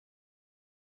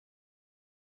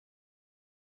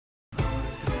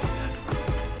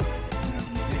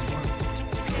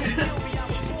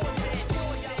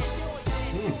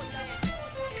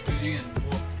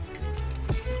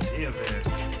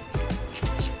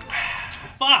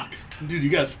Fuck! Dude, you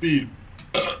got speed.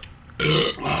 You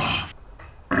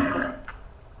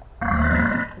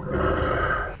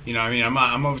know what I mean?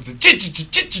 I'm over the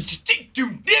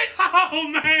Oh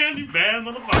man, you bad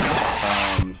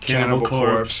motherfucker. Cannibal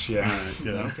Corpse. Yeah. Alright,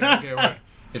 good. Okay, right.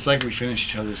 It's like we finish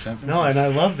each other's sentences. No, and I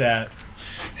love that.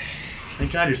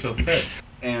 Thank God you're so fit.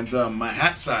 And my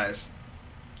hat size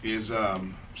is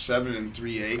 7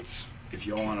 3/8. If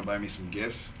y'all want to buy me some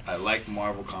gifts, I like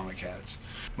Marvel comic hats.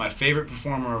 My favorite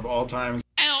performer of all time is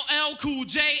LL Cool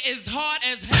J is hard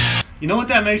as hell. You know what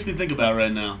that makes me think about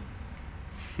right now?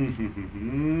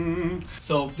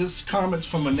 So this comment's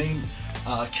from a name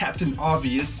Captain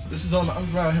Obvious. This is on the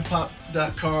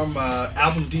undergroundhiphop.com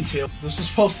album detail. This was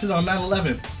posted on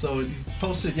 9/11, so he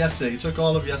posted yesterday. He took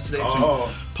all of yesterday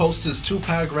to post his 2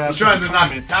 paragraphs. He's trying to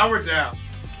knock the tower down.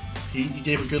 He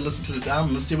gave a good listen to this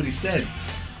album. Let's see what he said.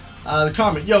 The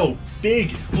comment, yo,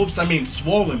 big, oops, I mean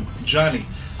swollen, Johnny.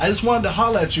 I just wanted to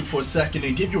holler at you for a second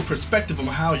and give you a perspective on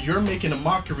how you're making a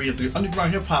mockery of the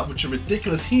underground hip hop with your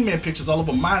ridiculous He-Man pictures all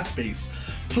over MySpace.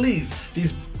 Please,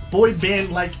 these boy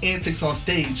band-like antics on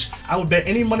stage. I would bet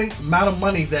any amount of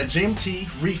money that JMT,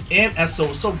 Reef, and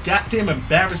Esso are so goddamn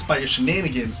embarrassed by your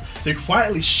shenanigans. They're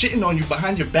quietly shitting on you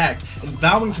behind your back and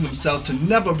vowing to themselves to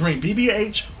never bring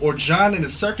BBH or John and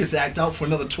his circus act out for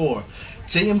another tour.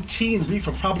 JMT and Reef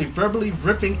are probably verbally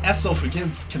ripping Esso for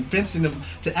convincing them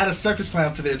to add a circus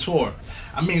clown to their tour.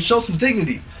 I mean, show some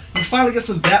dignity. You finally get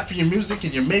some dap for your music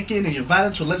and you're making and you're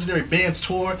invited to a legendary band's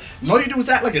tour, and all you do is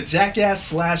act like a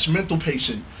jackass / mental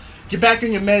patient. Get back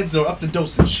on your meds or up the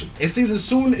dosage. It seems as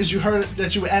soon as you heard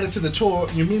that you were added to the tour,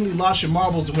 you immediately lost your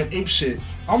marbles and went apeshit,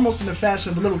 almost in the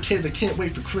fashion of a little kid that can't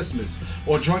wait for Christmas,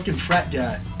 or a drunken frat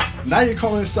guy. Now you're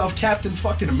calling yourself Captain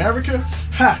fucking America?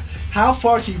 Ha! How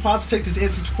far can you possibly take this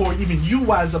antics before even you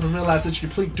wise up and realize that you're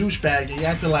a complete douchebag and you're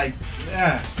acting like,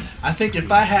 I think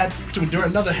if I had to endure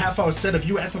another half-hour set of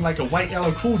you acting like a white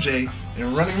LL Cool J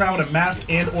and running around with a mask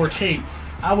and or cape,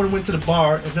 I would have went to the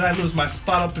bar and then I'd lose my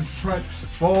spot up in front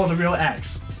for all the real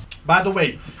acts. By the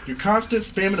way, your constant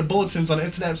spamming the bulletins on the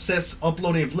internet sets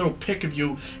uploading a little pic of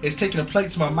you is taking a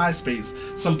plague to my MySpace,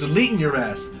 so I'm deleting your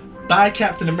ass. Bye,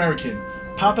 Captain American.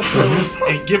 Pop a pill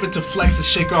and give it to Flex to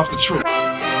shake off the truth.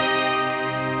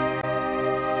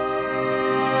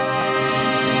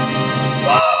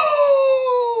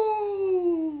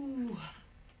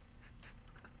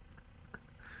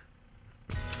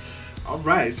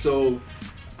 Alright, so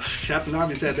Captain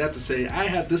Obvious had that to say. I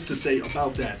have this to say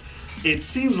about that. It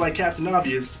seems like Captain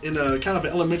Obvious, in a kind of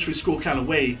an elementary school kind of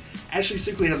way, actually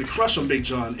secretly has a crush on Big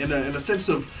John, in a sense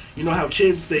of, you know how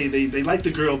kids, they like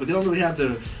the girl, but they don't really have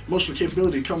the emotional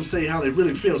capability to come say how they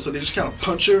really feel, so they just kind of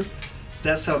punch her.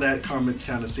 That's how that comment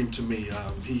kind of seemed to me.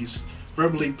 He's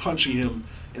verbally punching him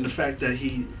in the fact that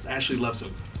he actually loves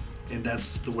him. And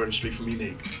that's the word of the street for me,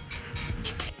 Nate.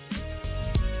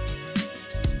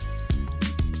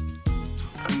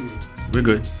 We're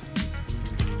good.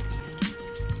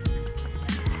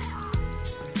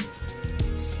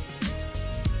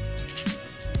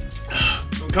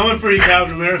 I'm coming for you,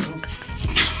 Captain America.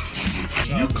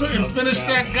 You couldn't finish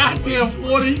that goddamn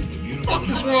 40? What the fuck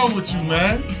is wrong with you,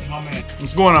 man?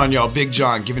 What's going on, y'all? Big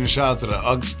John giving a shout out to the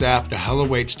UGG staff, the Hella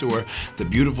Waits tour, the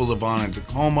beautiful Levon in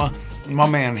Tacoma, my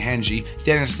man Henji,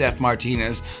 Dennis Steph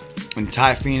Martinez, and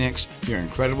Ty Phoenix, your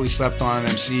incredibly slept on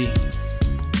MC.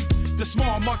 The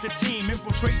small market team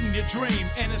infiltrating your dream,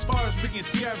 and as far as we can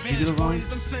see, our vantage point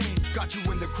is unseen. Got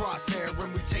you in the crosshair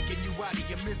when we taking you out of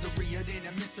your misery. It ain't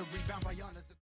a mystery bound by honest.